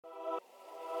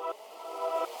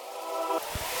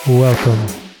Welcome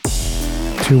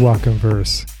to Walk in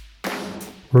Verse.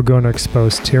 We're going to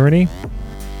expose tyranny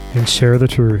and share the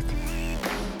truth.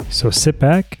 So sit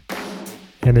back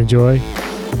and enjoy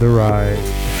the ride.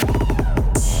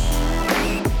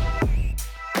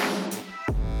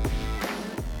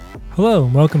 Hello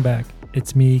and welcome back.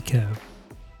 It's me, Kev.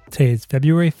 Today is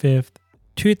February 5th,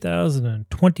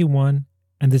 2021,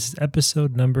 and this is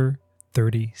episode number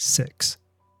 36.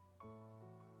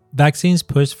 Vaccines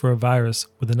pushed for a virus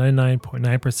with a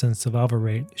 99.9% survival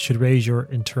rate should raise your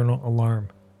internal alarm.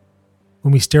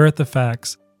 When we stare at the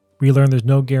facts, we learn there's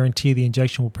no guarantee the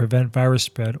injection will prevent virus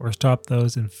spread or stop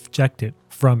those infected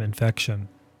from infection.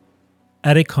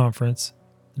 At a conference,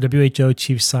 the WHO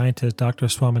chief scientist Dr.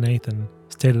 Swaminathan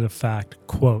stated a fact,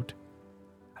 quote,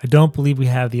 "I don't believe we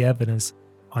have the evidence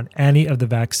on any of the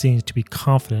vaccines to be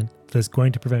confident that it's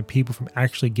going to prevent people from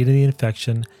actually getting the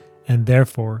infection and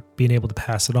therefore being able to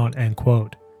pass it on," end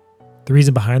quote. The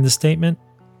reason behind this statement?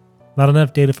 Not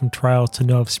enough data from trials to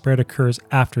know if spread occurs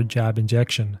after jab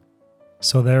injection.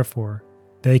 So therefore,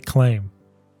 they claim,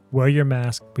 wear your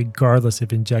mask regardless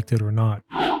if injected or not.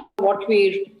 What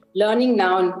we're learning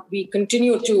now, and we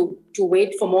continue to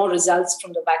wait for more results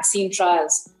from the vaccine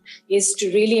trials, is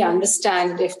to really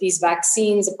understand if these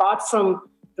vaccines, apart from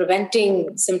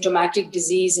preventing symptomatic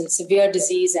disease and severe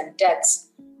disease and deaths,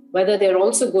 whether they're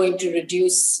also going to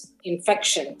reduce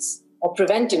infections or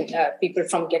prevent people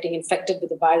from getting infected with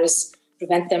the virus,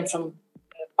 prevent them from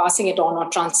passing it on or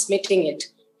transmitting it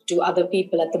to other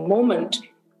people. At the moment,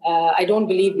 I don't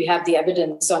believe we have the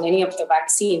evidence on any of the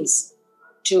vaccines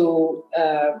to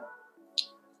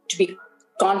be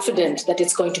confident that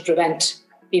it's going to prevent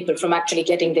people from actually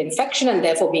getting the infection and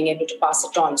therefore being able to pass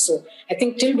it on. So I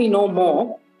think till we know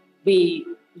more, we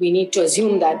need to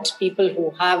assume that people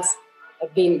who have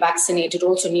been vaccinated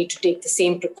also need to take the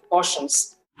same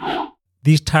precautions.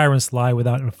 These tyrants lie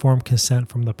without informed consent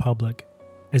from the public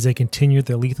as they continue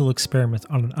their lethal experiments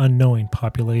on an unknowing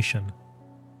population.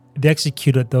 They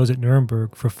executed those at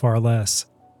Nuremberg for far less.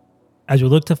 As we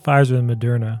look to Pfizer and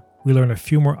Moderna, we learn a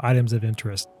few more items of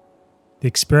interest. The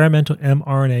experimental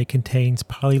mRNA contains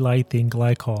polyethylene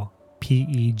glycol,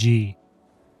 PEG.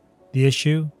 The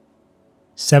issue?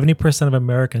 70% of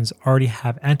Americans already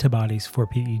have antibodies for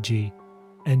PEG.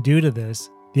 And due to this,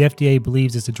 the FDA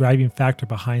believes it's a driving factor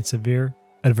behind severe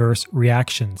adverse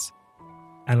reactions,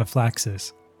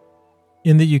 anaphylaxis.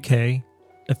 In the UK,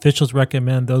 officials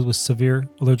recommend those with severe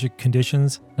allergic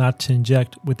conditions not to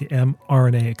inject with the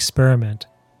mRNA experiment.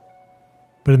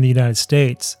 But in the United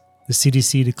States, the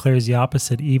CDC declares the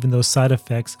opposite, even though side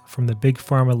effects from the big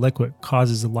pharma liquid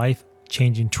causes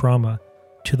life-changing trauma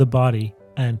to the body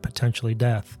and potentially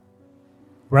death.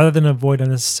 Rather than avoid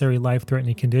unnecessary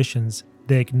life-threatening conditions,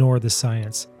 they ignore the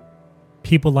science.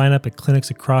 People line up at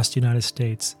clinics across the United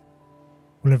States.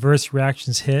 When adverse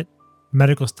reactions hit,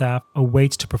 medical staff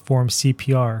awaits to perform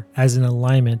CPR as in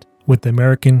alignment with the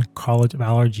American College of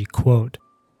Allergy, quote,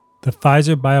 "The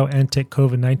Pfizer-BioNTech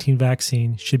COVID-19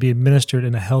 vaccine should be administered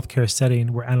in a healthcare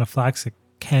setting where anaphylaxis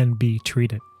can be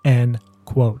treated," end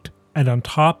quote. And on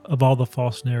top of all the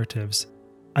false narratives,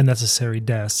 unnecessary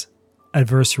deaths,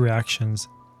 adverse reactions,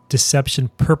 deception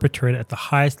perpetrated at the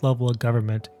highest level of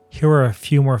government, here are a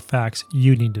few more facts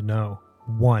you need to know.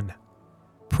 1.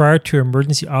 Prior to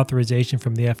emergency authorization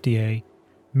from the FDA,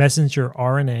 messenger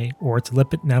RNA or its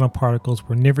lipid nanoparticles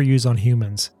were never used on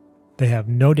humans. They have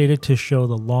no data to show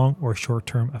the long or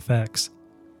short-term effects.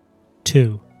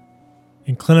 2.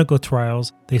 In clinical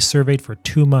trials, they surveyed for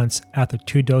 2 months after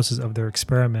 2 doses of their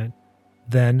experiment.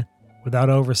 Then, without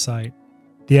oversight,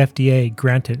 the FDA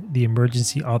granted the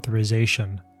emergency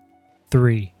authorization.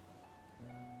 3.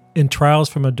 In trials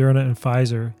from Moderna and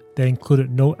Pfizer, they included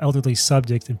no elderly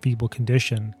subjects in feeble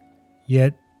condition,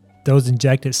 yet those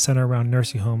injected center around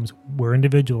nursing homes where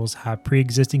individuals have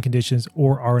pre-existing conditions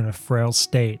or are in a frail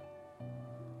state.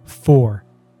 4.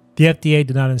 The FDA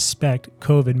did not inspect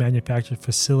COVID manufactured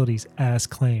facilities as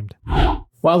claimed.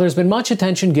 While there's been much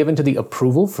attention given to the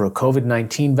approval for a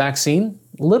COVID-19 vaccine,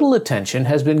 little attention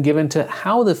has been given to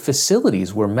how the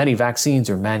facilities where many vaccines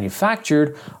are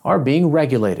manufactured are being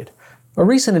regulated. A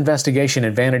recent investigation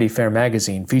in Vanity Fair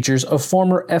magazine features a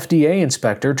former FDA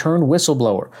inspector turned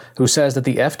whistleblower who says that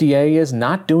the FDA is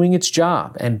not doing its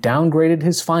job and downgraded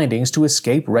his findings to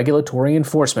escape regulatory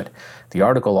enforcement. The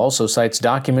article also cites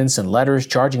documents and letters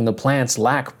charging the plants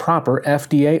lack proper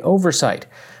FDA oversight.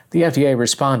 The FDA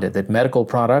responded that medical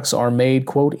products are made,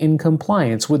 quote, in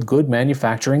compliance with good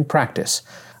manufacturing practice.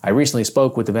 I recently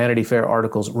spoke with the Vanity Fair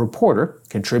article's reporter,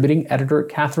 contributing editor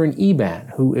Catherine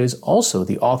Eban, who is also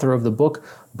the author of the book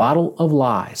Bottle of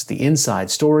Lies, The Inside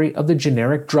Story of the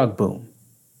Generic Drug Boom.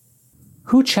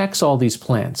 Who checks all these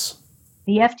plants?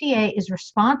 The FDA is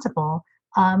responsible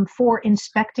for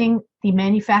inspecting the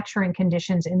manufacturing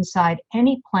conditions inside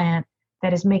any plant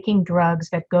that is making drugs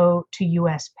that go to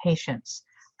U.S. patients.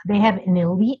 They have an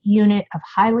elite unit of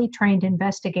highly trained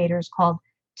investigators called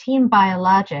Team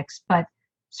Biologics, but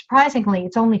surprisingly,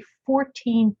 it's only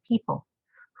 14 people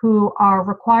who are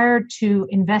required to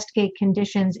investigate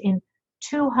conditions in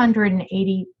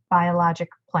 280 biologic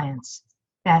plants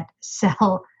that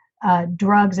sell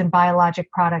drugs and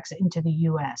biologic products into the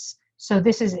U.S. So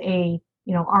this is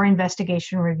our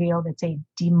investigation revealed it's a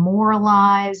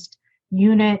demoralized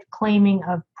unit claiming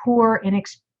of poor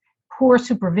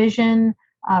supervision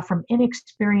from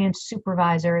inexperienced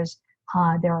supervisors.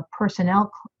 There are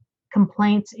personnel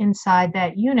complaints inside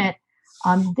that unit.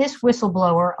 This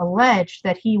whistleblower alleged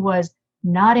that he was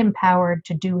not empowered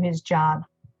to do his job.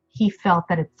 He felt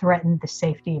that it threatened the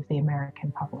safety of the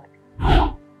American public.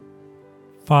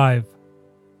 5.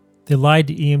 They lied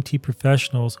to EMT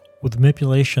professionals with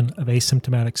manipulation of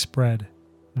asymptomatic spread.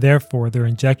 Therefore, their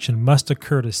injection must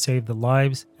occur to save the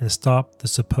lives and stop the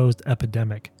supposed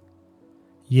epidemic.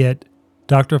 Yet,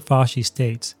 Dr. Fauci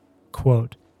states,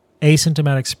 quote,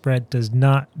 asymptomatic spread does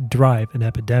not drive an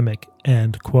epidemic,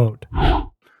 end quote.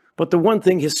 But the one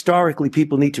thing historically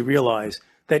people need to realize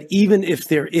that even if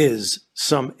there is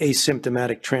some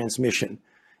asymptomatic transmission,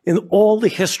 in all the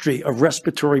history of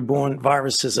respiratory-borne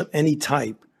viruses of any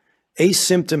type,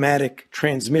 asymptomatic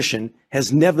transmission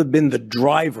has never been the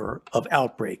driver of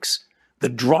outbreaks. The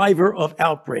driver of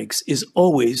outbreaks is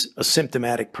always a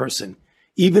symptomatic person.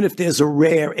 Even if there's a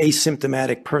rare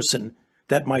asymptomatic person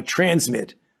that might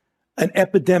transmit, an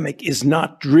epidemic is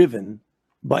not driven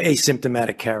by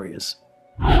asymptomatic carriers.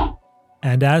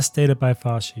 And as stated by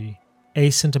Fauci,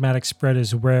 asymptomatic spread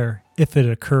is rare if it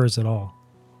occurs at all.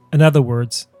 In other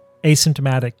words,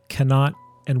 asymptomatic cannot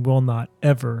and will not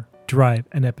ever drive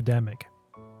an epidemic.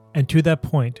 And to that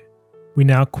point, we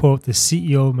now quote the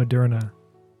CEO of Moderna,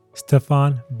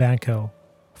 Stefan Banco,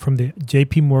 from the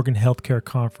JP Morgan Healthcare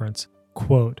Conference,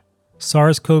 quote,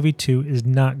 SARS-CoV-2 is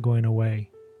not going away.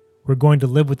 We're going to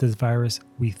live with this virus,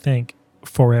 we think,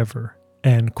 forever,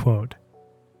 end quote.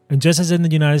 And just as in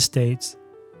the United States,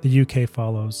 the UK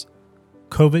follows.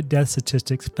 COVID death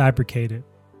statistics fabricated.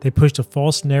 They pushed a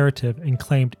false narrative and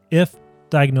claimed if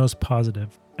diagnosed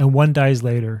positive, and one dies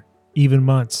later, even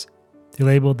months, they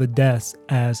labeled the deaths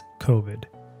as COVID.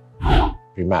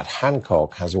 Matt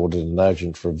Hancock has ordered an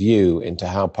urgent review into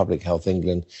how Public Health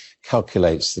England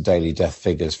calculates the daily death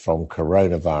figures from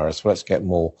coronavirus. Well, let's get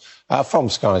more from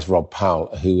Sky's Rob Powell,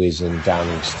 who is in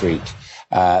Downing Street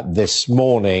this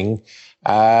morning.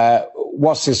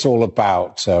 What's this all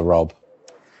about, Rob?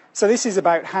 So this is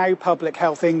about how Public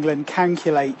Health England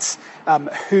calculates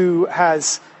who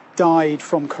has died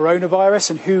from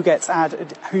coronavirus and who gets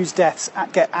added, whose deaths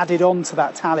get added on to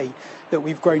that tally that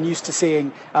we've grown used to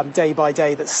seeing day by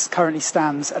day that currently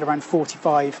stands at around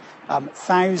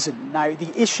 45,000. Now,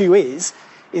 the issue is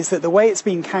that the way it's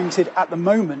being counted at the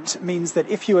moment means that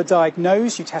if you are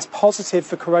diagnosed, you test positive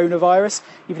for coronavirus,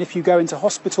 even if you go into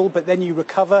hospital, but then you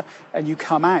recover and you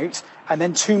come out, and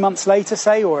then 2 months later,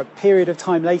 say, or a period of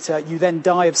time later, you then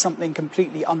die of something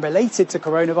completely unrelated to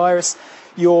coronavirus,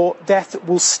 your death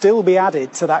will still be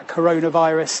added to that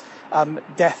coronavirus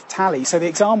death tally. So the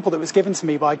example that was given to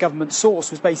me by a government source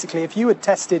was basically if you had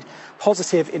tested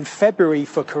positive in February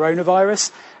for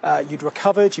coronavirus, you'd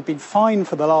recovered, you'd been fine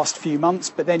for the last few months,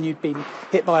 but then you'd been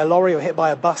hit by a lorry or hit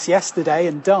by a bus yesterday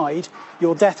and died,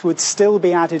 your death would still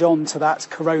be added on to that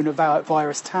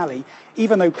coronavirus tally,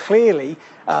 even though clearly,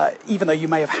 even though you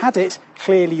may have had it,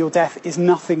 clearly your death is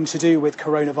nothing to do with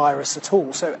coronavirus at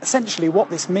all. So essentially what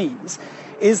this means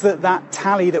is that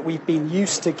tally that we've been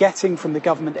used to getting from the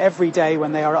government every day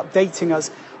when they are updating us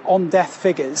on death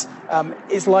figures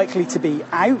is likely to be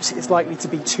out, is likely to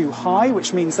be too high,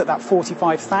 which means that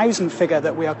 45,000 figure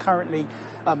that we are currently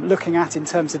looking at in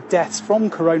terms of deaths from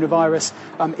coronavirus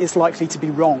is likely to be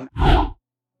wrong.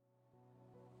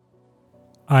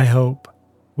 I hope,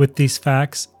 with these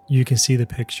facts, you can see the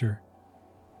picture.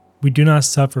 We do not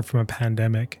suffer from a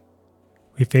pandemic.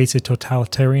 We face a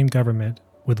totalitarian government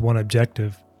with one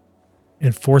objective: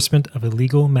 enforcement of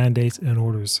illegal mandates and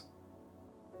orders.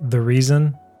 The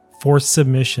reason? Forced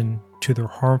submission to their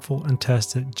harmful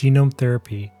untested genome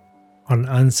therapy on an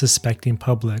unsuspecting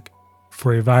public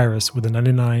for a virus with a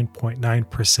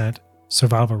 99.9%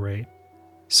 survival rate.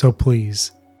 So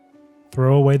please,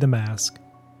 throw away the mask,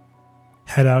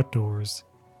 head outdoors,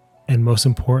 and most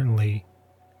importantly,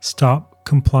 stop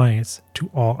compliance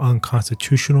to all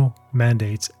unconstitutional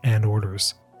mandates and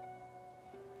orders.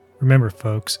 Remember,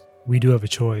 folks, we do have a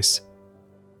choice.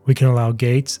 We can allow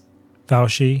Gates,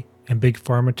 Fauci, and Big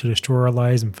Pharma to destroy our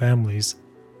lives and families,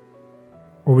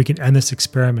 or we can end this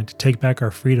experiment to take back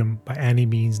our freedom by any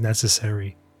means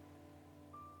necessary.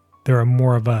 There are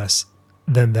more of us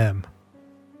than them.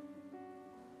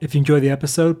 If you enjoyed the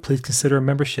episode, please consider a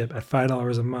membership at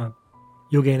 $5 a month.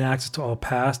 You'll gain access to all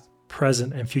past,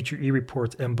 present, and future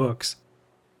e-reports and books,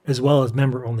 as well as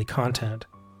member-only content.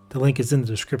 The link is in the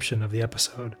description of the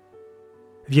episode.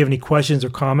 If you have any questions or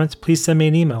comments, please send me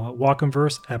an email at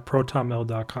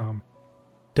walkinverse@protonmail.com.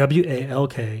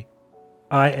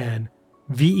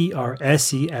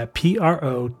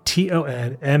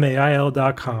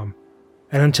 WALKINVERSE@PROTONMAIL.com.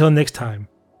 And until next time,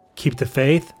 keep the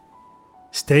faith,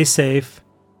 stay safe,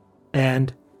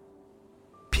 and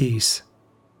peace.